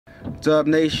Dub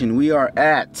Nation, we are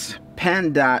at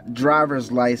PennDOT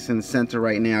Driver's License Center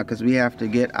right now because we have to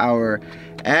get our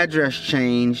address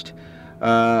changed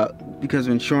because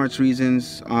of insurance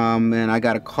reasons. And I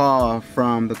got a call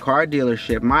from the car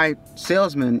dealership, my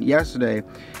salesman, yesterday,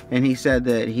 and he said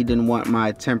that he didn't want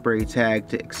my temporary tag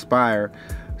to expire.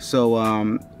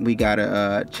 So we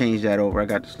gotta change that over. I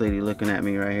got this lady looking at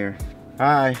me right here.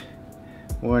 Hi,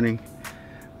 morning.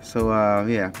 So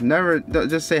yeah,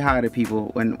 just say hi to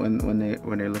people when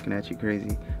they're looking at you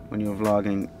crazy when you're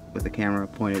vlogging with the camera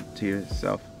pointed to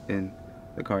yourself in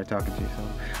the car talking to you. So,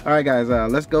 all right, guys,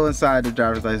 let's go inside the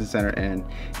driver's license center and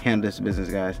handle this business,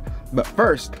 guys. But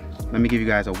first, let me give you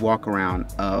guys a walk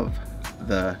around of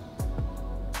the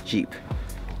Jeep.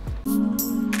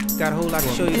 Got a whole lot to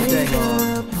show you today.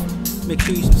 Make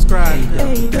sure you subscribe.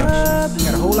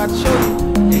 Got a whole lot to show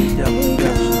you. A-Dubb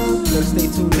Productions. Gotta stay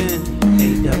tuned in.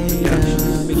 A-Dubb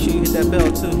Productions. Make sure you hit that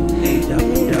bell too. A-Dubb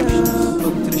Productions.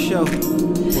 Welcome to the show.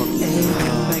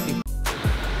 Thank you.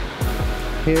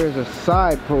 Here's a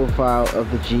side profile of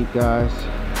the Jeep, guys.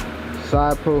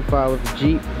 Side profile of the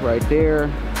Jeep right there.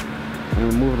 And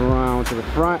we're moving around to the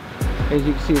front. As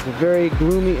you can see, it's a very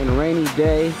gloomy and rainy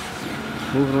day.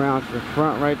 Moving around to the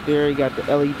front right there, you got the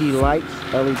LED lights,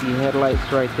 LED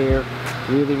headlights right there.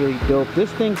 Really, really dope.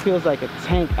 This thing feels like a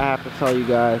tank, I have to tell you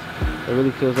guys. It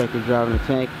really feels like you're driving a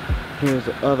tank. Here's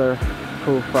the other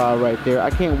profile right there. I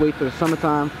can't wait for the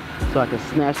summertime so I can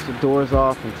snatch the doors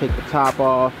off and take the top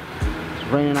off. It's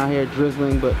raining out here,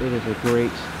 drizzling, but it is a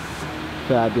great,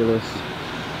 fabulous,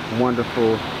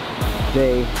 wonderful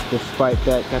day. Despite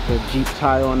that, got the Jeep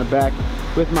tire on the back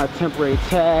with my temporary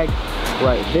tag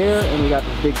right there, and we got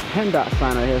this big PennDOT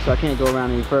sign right here, so I can't go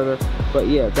around any further. But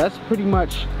yeah, that's pretty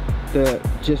much the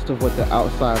gist of what the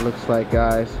outside looks like,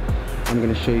 guys. I'm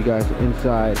gonna show you guys the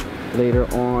inside later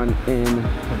on in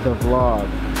the vlog.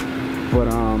 But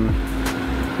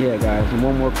yeah, guys, and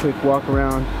one more quick walk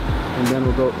around and then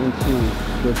we'll go into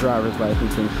the driver's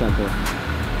licensing center.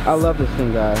 I love this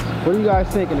thing, guys. What do you guys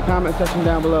think in the comment section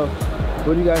down below?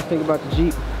 What do you guys think about the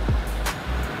Jeep?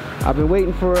 I've been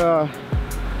waiting for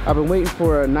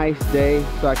a nice day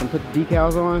so I can put the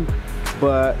decals on,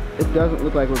 but it doesn't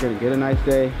look like we're gonna get a nice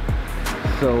day.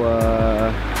 So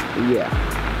yeah,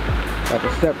 got the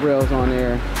step rails on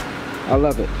there. I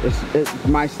love it. It's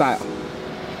my style.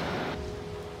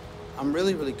 I'm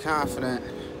really confident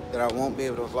that I won't be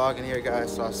able to vlog in here,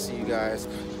 guys, so I'll see you guys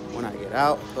when I get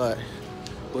out, but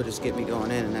we'll just get me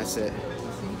going in and that's it.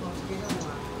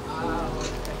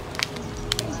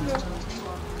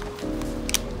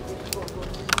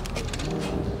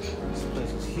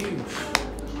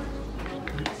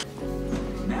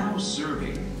 Now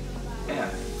serving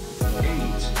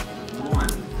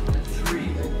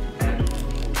F813 at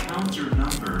counter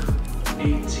number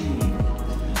 18.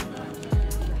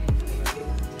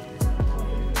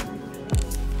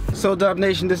 So Dub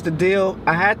Nation, this is the deal.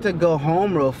 I had to go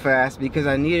home real fast because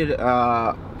I needed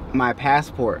my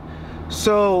passport.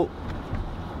 So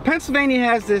Pennsylvania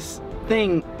has this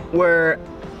thing where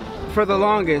for the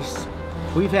longest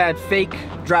we've had fake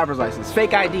driver's license,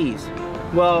 fake IDs.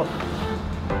 Well,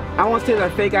 I won't say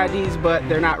they're fake IDs, but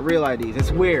they're not real IDs.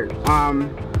 It's weird.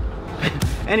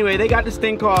 Anyway, they got this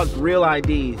thing called real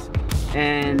IDs,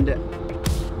 and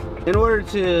in order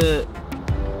to,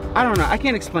 I don't know, I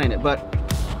can't explain it, but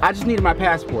I just needed my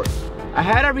passport. I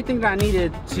had everything that I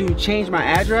needed to change my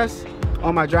address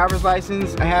on my driver's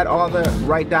license. I had all the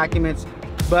right documents,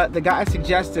 but the guy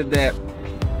suggested that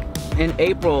in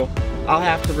April I'll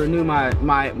have to renew my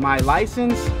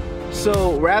license.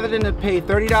 So rather than to pay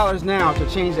 $30 now to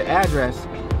change the address,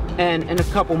 and in a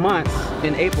couple months,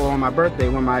 in April on my birthday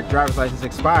when my driver's license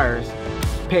expires,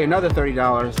 pay another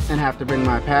 $30 and have to bring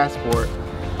my passport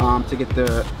to get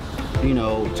the, you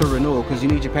know, to renewal, because you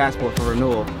need your passport for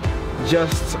renewal.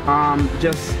 Just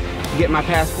get my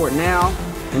passport now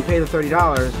and pay the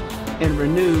 $30 and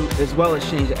renew as well as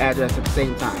change the address at the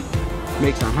same time.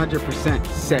 Makes 100%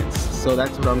 sense. So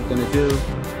that's what I'm gonna do.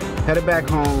 Headed back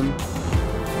home.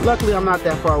 Luckily, I'm not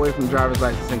that far away from the driver's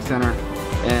licensing center,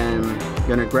 and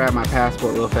gonna grab my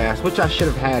passport real fast, which I should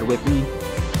have had with me.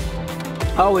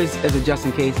 Always, as a just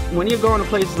in case. When you're going to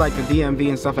places like the DMV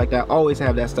and stuff like that, always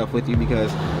have that stuff with you,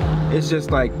 because it's just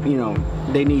like, you know,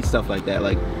 they need stuff like that.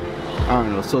 Like, I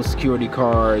don't know, social security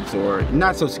cards, or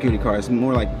not social security cards,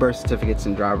 more like birth certificates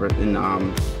and driver and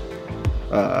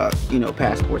you know,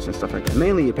 passports and stuff like that.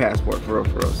 Mainly your passport, for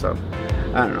real. So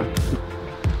I don't know.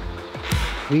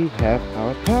 We have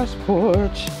our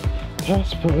passport.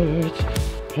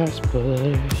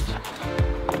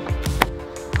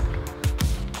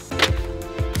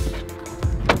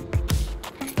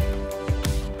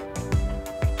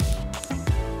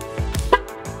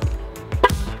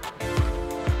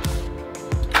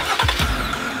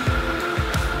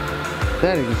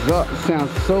 That exhaust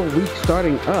sounds so weak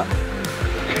starting up.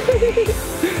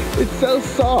 It's so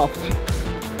soft.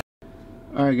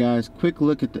 Alright guys, quick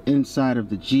look at the inside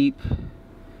of the Jeep.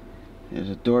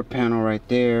 There's a door panel right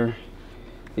there.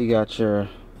 You got your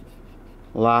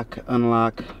lock,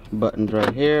 unlock buttons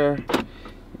right here.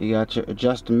 You got your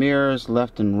adjust the mirrors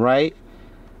left and right.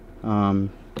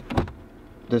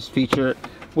 This feature,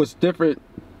 what's different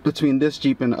between this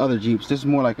Jeep and the other Jeeps, this is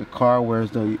more like a car, whereas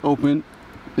though you open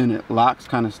and it locks,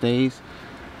 kind of stays.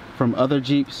 From other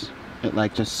Jeeps, it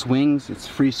like just swings, it's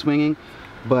free swinging,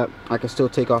 but I can still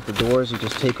take off the doors. You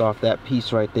just take off that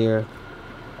piece right there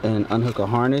and unhook a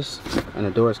harness, and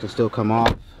the doors can still come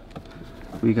off.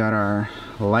 We got our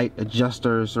light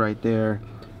adjusters right there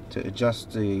to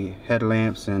adjust the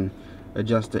headlamps and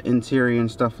adjust the interior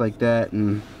and stuff like that,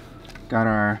 and got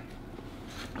our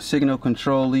signal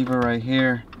control lever right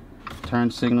here,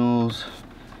 turn signals.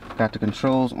 Got the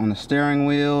controls on the steering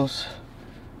wheels.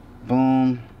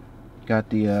 Boom. Got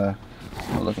the oh,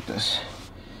 look at this.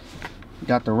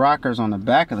 Got the rockers on the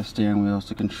back of the steering wheels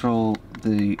to control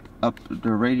the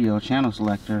radio channel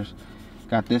selectors.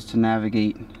 Got this to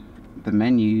navigate the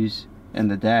menus and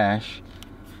the dash.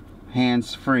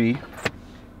 Hands free.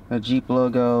 The Jeep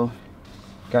logo.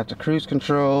 Got the cruise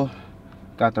control.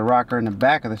 Got the rocker in the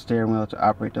back of the steering wheel to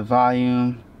operate the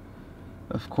volume.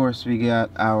 Of course, we got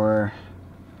our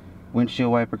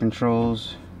windshield wiper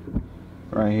controls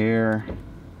right here,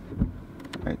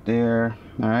 right there.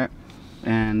 All right,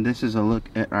 and this is a look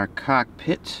at our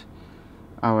cockpit.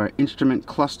 Our instrument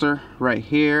cluster right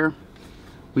here.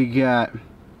 We got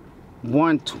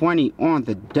 120 on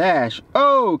the dash.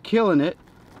 Oh, killing it.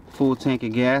 Full tank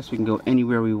of gas. We can go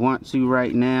anywhere we want to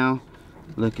right now.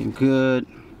 Looking good.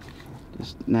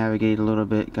 Just navigate a little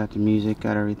bit. Got the music,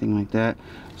 got everything like that.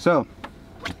 So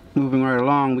moving right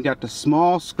along, we got the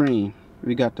small screen.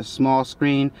 We got the small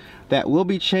screen that will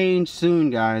be changed soon,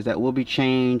 guys. That will be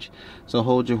changed, so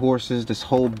hold your horses. This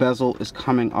whole bezel is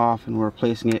coming off and we're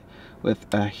replacing it with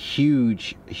a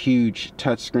huge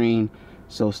touch screen,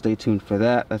 so stay tuned for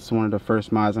that. That's one of the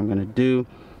first mods I'm going to do,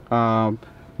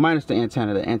 minus the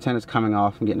antenna. The antenna's coming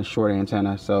off and getting a short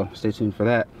antenna, so stay tuned for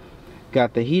that.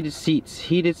 Got the heated seats,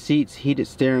 heated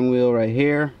steering wheel right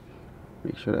here.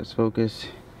 Make sure that's focused.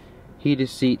 Heated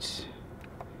seats,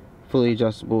 fully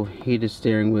adjustable, heated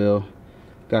steering wheel.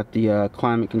 Got the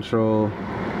climate control.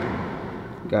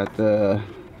 Got the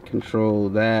control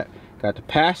that. Got the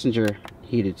passenger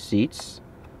heated seats.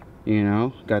 You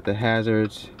know, got the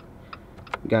hazards.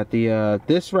 Got the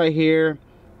this right here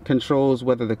controls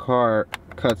whether the car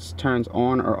turns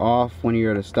on or off when you're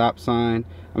at a stop sign.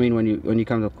 I mean, when you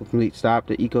come to a complete stop,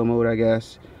 the eco mode, I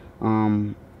guess. We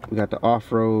got the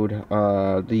off-road,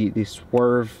 the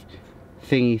swerve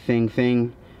thing.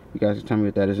 You guys can tell me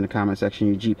what that is in the comment section,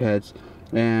 you Jeep heads.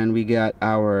 And we got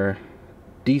our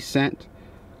descent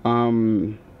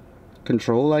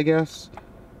control, I guess.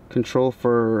 Control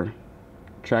for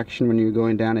traction when you're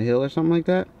going down a hill or something like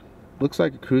that. Looks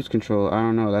like a cruise control. I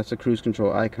don't know. That's a cruise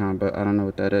control icon, but I don't know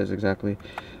what that is exactly.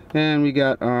 And we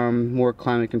got more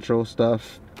climate control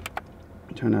stuff.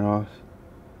 Turn that off.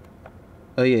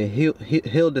 Oh yeah,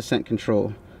 hill descent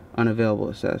control unavailable,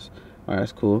 it says. All right,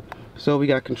 that's cool. So we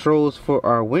got controls for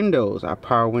our windows, our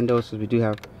power windows, because we do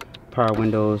have power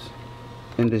windows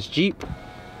in this Jeep.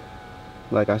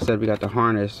 Like I said, we got the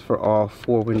harness for all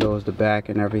 4 windows, the back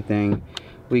and everything.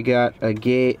 We got a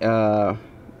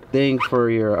thing for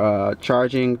your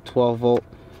charging, 12-volt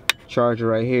charger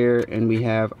right here, and we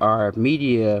have our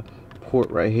media port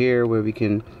right here where we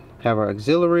can have our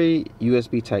auxiliary,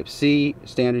 USB Type-C,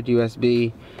 standard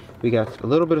USB. We got a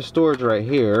little bit of storage right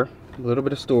here, a little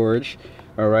bit of storage.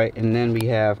 All right, and then we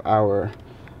have our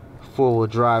 4-wheel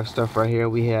drive stuff right here.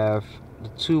 We have the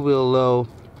 2-wheel low,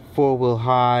 4-wheel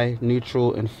high,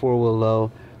 neutral, and 4-wheel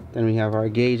low. Then we have our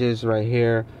gauges right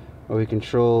here where we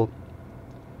control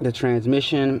the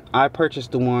transmission. I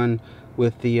purchased the one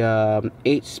with the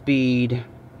 8-speed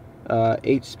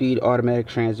automatic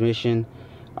transmission.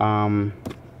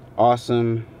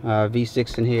 Awesome.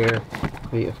 V6 in here.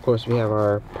 Of course we have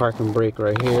our park and brake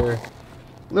right here.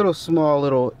 Small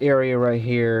little area right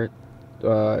here.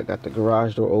 Got the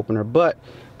garage door opener, but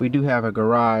we do have a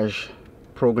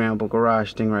programmable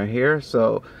garage thing right here,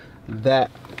 so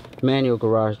that manual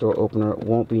garage door opener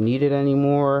won't be needed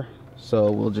anymore.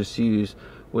 So we'll just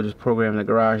program the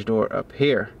garage door up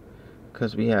here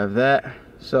because we have that.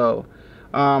 So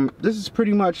this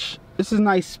is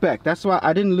nice spec. That's why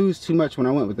I didn't lose too much when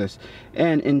I went with this.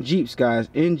 And in Jeeps, guys,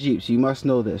 you must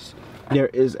know this, there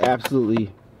is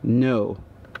absolutely no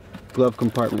glove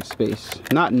compartment space.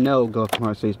 Not no glove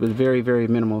compartment space, but very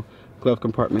minimal glove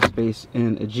compartment space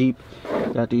in a Jeep.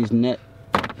 Got these net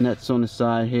Nets on the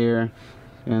side here,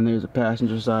 and there's a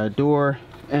passenger side door,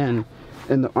 and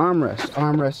the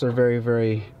armrests are very,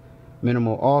 very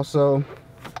minimal also.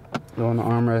 Go on the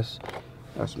armrest,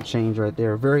 got some change right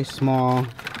there, very small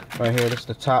right here. This is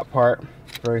the top part,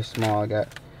 very small. I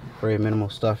got very minimal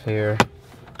stuff here.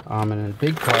 And then the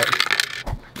big part,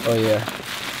 oh yeah,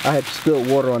 I had spilled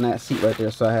water on that seat right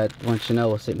there, so I had, when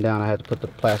Chanel was sitting down, I had to put the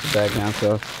plastic bag down.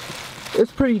 So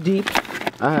it's pretty deep.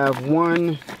 I have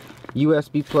one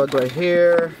USB plug right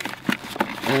here,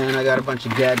 and I got a bunch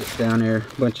of gadgets down there,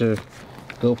 a bunch of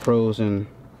GoPros and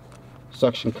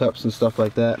suction cups and stuff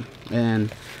like that.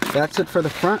 And that's it for the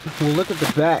front. We'll look at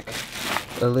the back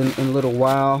in a little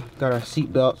while. Got our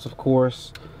seat belts, of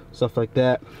course, stuff like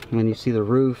that. And you see the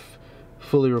roof,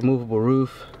 fully removable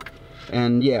roof.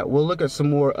 And yeah, we'll look at some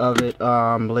more of it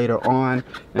later on.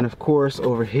 And of course,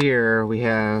 over here we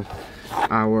have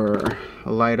our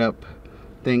light up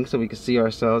thing so we can see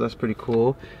ourselves. That's pretty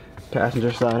cool.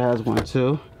 Passenger side has one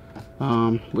too,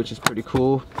 which is pretty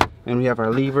cool. And we have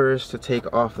our levers to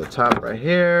take off the top right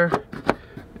here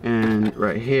and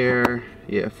right here.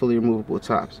 Yeah, fully removable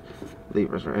tops.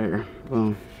 Levers right here.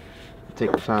 Boom.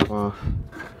 Take the top off.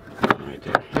 Right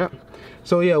there. Yep.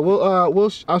 So yeah,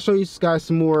 I'll show you guys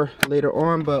some more later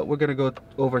on, but we're gonna go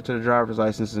over to the driver's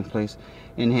license in place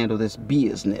and handle this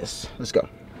business. Let's go.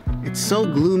 It's so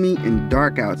gloomy and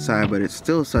dark outside, but it's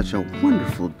still such a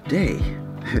wonderful day.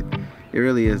 It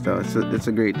really is though. It's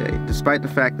a great day. Despite the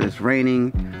fact that it's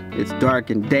raining, it's dark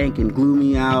and dank and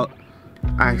gloomy out,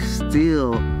 I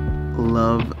still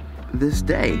love this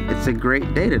day. It's a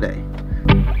great day today.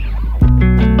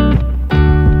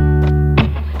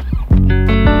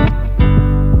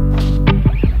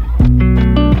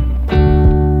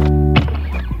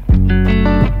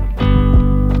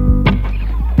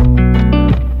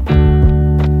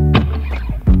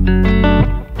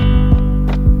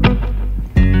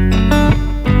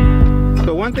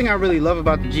 One thing I really love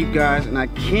about the Jeep, guys, and I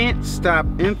can't stop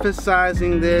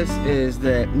emphasizing this, is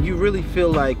that you really feel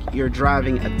like you're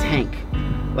driving a tank.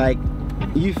 Like,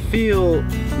 you feel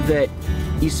that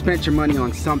you spent your money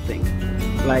on something.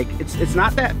 Like, it's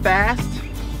not that fast.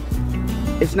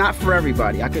 It's not for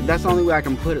everybody. That's the only way I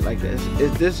can put it like this.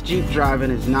 This Jeep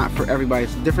driving is not for everybody.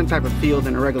 It's a different type of feel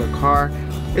than a regular car.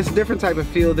 It's a different type of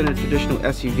feel than a traditional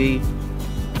SUV.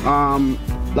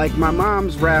 Like my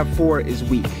mom's RAV4 is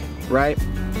weak, right?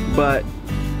 But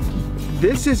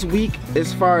this is weak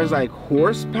as far as like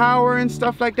horsepower and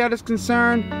stuff like that is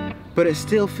concerned, but it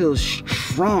still feels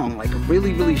strong, like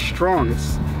really, really strong.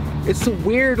 It's a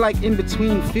weird, like, in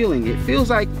between feeling. It feels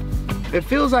like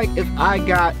if I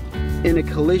got in a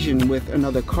collision with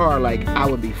another car, like, I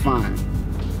would be fine.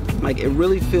 Like, it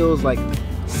really feels like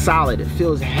solid. It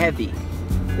feels heavy.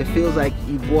 It feels like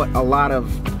you bought a lot of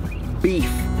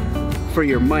beef for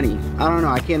your money. I don't know,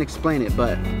 I can't explain it,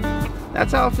 but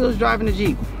that's how it feels driving a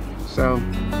Jeep. So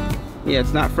yeah,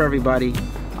 it's not for everybody.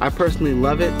 I personally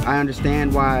love it. I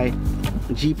understand why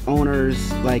Jeep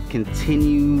owners like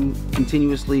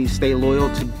continuously stay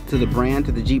loyal to the brand,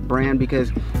 to the Jeep brand,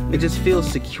 because it just feels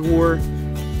secure.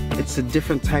 It's a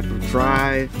different type of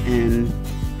drive, and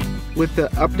with the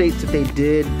updates that they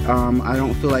did, I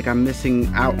don't feel like I'm missing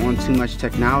out on too much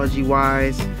technology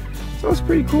wise. So it's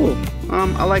pretty cool.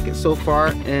 I like it so far,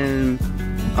 and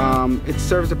it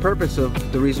serves the purpose of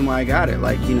the reason why I got it.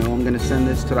 Like, you know, I'm gonna send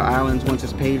this to the islands once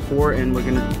it's paid for, and we're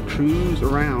gonna cruise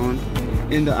around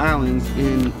in the islands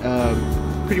in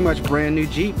pretty much brand new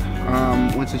Jeep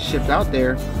once it's shipped out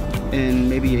there in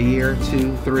maybe a year,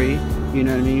 2, 3, you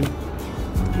know what I mean?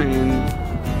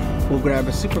 And we'll grab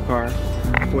a supercar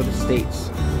for the States.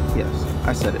 Yes,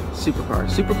 I said it, supercar.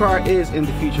 Supercar is in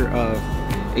the future of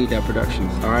A-Dubb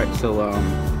Productions. All right, so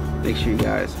make sure you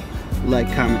guys like,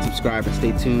 comment, subscribe, and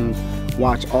stay tuned.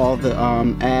 Watch all the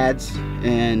ads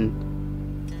and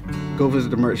go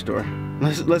visit the merch store.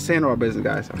 Let's handle our business,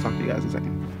 guys. I'll talk to you guys in a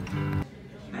second.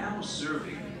 Now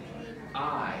serving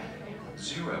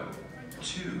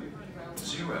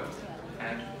I-020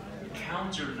 and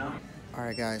counter number. All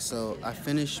right, guys. So I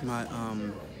finished my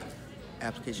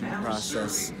application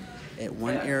process at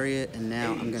one area, and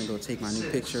now I'm gonna go take my new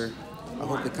picture. I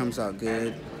hope it comes out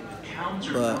good.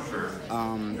 But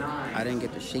I didn't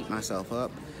get to shape myself up,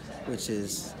 which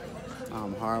is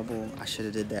horrible. I should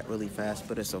have did that really fast,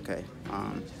 but it's okay.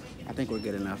 I think we're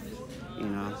good enough, you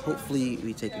know. Hopefully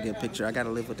we take a good picture. I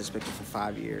gotta live with this picture for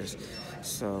 5 years,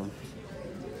 so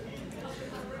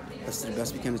let's do the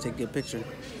best we can to take a good picture.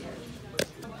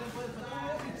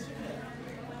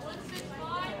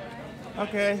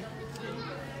 Okay.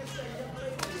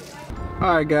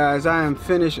 All right, guys, I am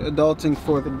finished adulting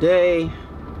for the day.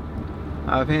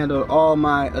 I've handled all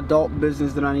my adult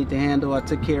business that I need to handle. I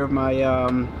took care of my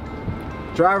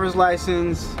driver's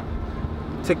license,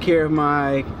 took care of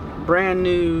my brand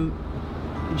new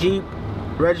Jeep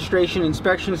registration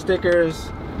inspection stickers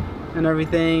and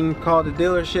everything. Called the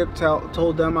dealership,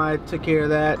 told them I took care of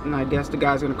that, and I guess the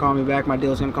guy's gonna call me back, my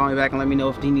dealer's gonna call me back and let me know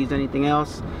if he needs anything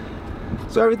else.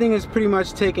 So everything is pretty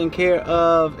much taken care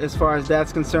of as far as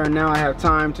that's concerned. Now I have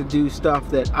time to do stuff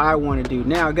that I want to do.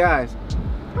 Now guys,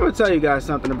 I'm gonna tell you guys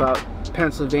something about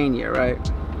Pennsylvania, right?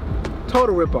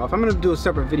 Total ripoff. I'm gonna do a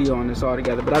separate video on this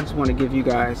altogether, but I just want to give you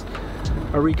guys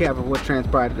a recap of what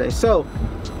transpired today. So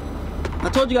I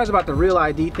told you guys about the real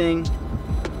ID thing,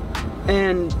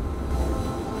 and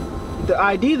the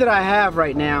ID that I have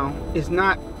right now is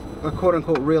not a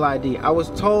quote-unquote real ID. I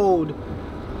was told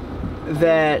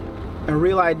that a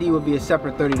real ID would be a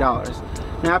separate $30.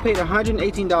 Now I paid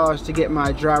 $118 to get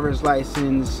my driver's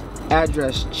license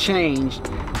address changed,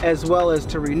 as well as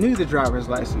to renew the driver's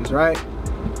license, right?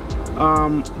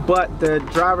 But the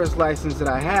driver's license that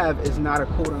I have is not a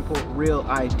quote-unquote real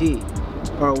ID,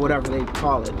 or whatever they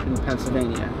call it in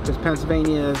Pennsylvania, because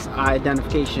Pennsylvania's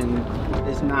identification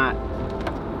is not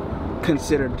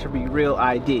considered to be real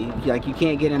ID. Like, you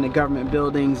can't get into government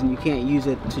buildings and you can't use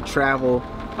it to travel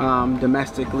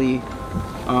domestically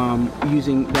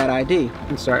using that ID.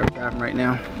 I'm sorry, I'm driving right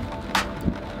now.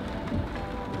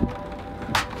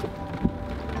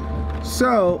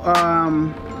 So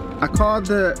I called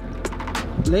the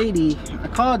lady, I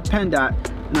called PennDOT,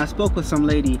 and I spoke with some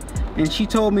lady, and she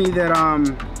told me that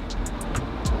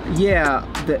yeah,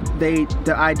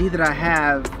 the ID that I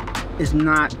have is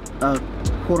not a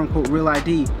quote-unquote real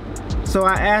ID. So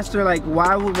I asked her, like,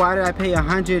 why did I pay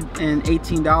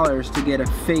 $118 to get a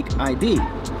fake ID?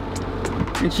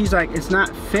 And she's like, it's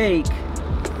not fake,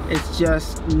 it's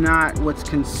just not what's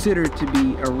considered to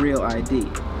be a real ID.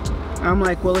 I'm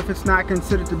like, well, if it's not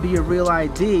considered to be a real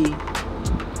ID,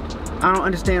 I don't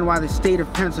understand why the state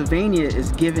of Pennsylvania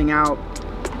is giving out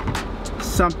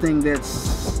something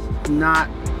that's not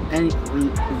any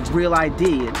real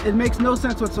ID. It makes no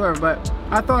sense whatsoever, but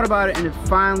I thought about it and it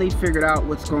finally figured out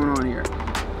what's going on here.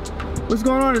 What's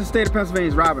going on is the state of Pennsylvania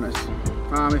is robbing us.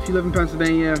 If you live in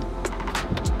Pennsylvania,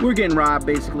 we're getting robbed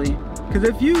basically. Because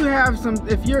if you have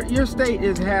if your state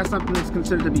has something that's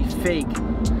considered to be fake,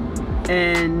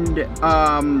 and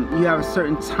you have a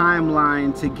certain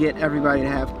timeline to get everybody to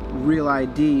have real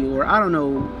ID, or I don't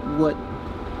know what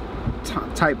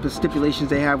type of stipulations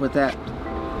they have with that.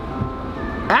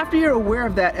 After you're aware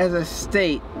of that as a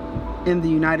state in the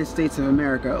United States of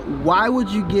America, why would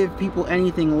you give people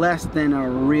anything less than a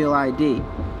real ID?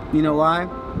 You know why?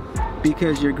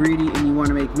 Because you're greedy and you want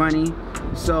to make money.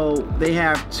 So they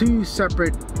have two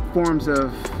separate forms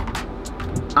of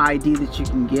ID that you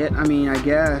can get. I mean, I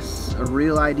guess a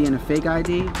real ID and a fake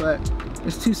ID, but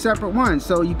it's two separate ones.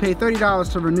 So you pay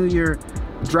 $30 to renew your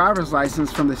driver's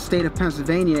license from the state of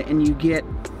Pennsylvania, and you get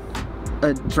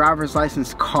a driver's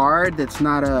license card that's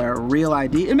not a real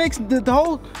ID. It makes the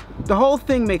whole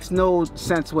thing makes no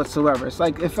sense whatsoever. It's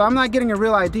like, if I'm not getting a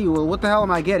real ID, well, what the hell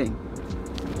am I getting?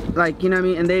 Like, you know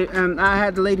what I mean? And I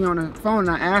had the lady on the phone,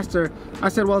 and I asked her, I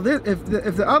said, well, if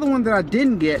the other one that I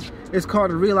didn't get is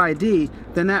called a real ID,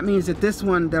 then that means that this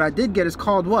one that I did get is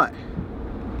called what?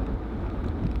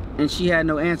 And she had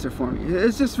no answer for me.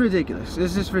 It's just ridiculous.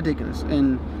 It's just ridiculous.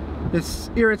 And it's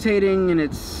irritating, and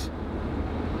it's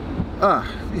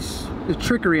the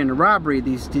trickery and the robbery.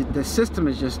 The system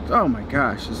is just, oh my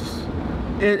gosh.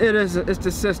 It's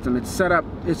the system. It's set up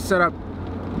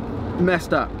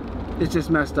messed up. It's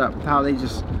just messed up how they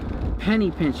just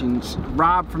penny pinch and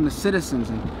rob from the citizens,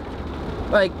 and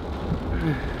like,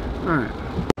 all right.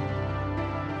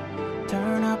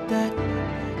 Turn up that,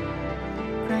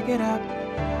 crank it up.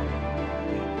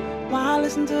 Why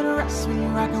listen to the rest when you're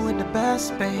rocking with the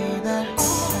best, baby?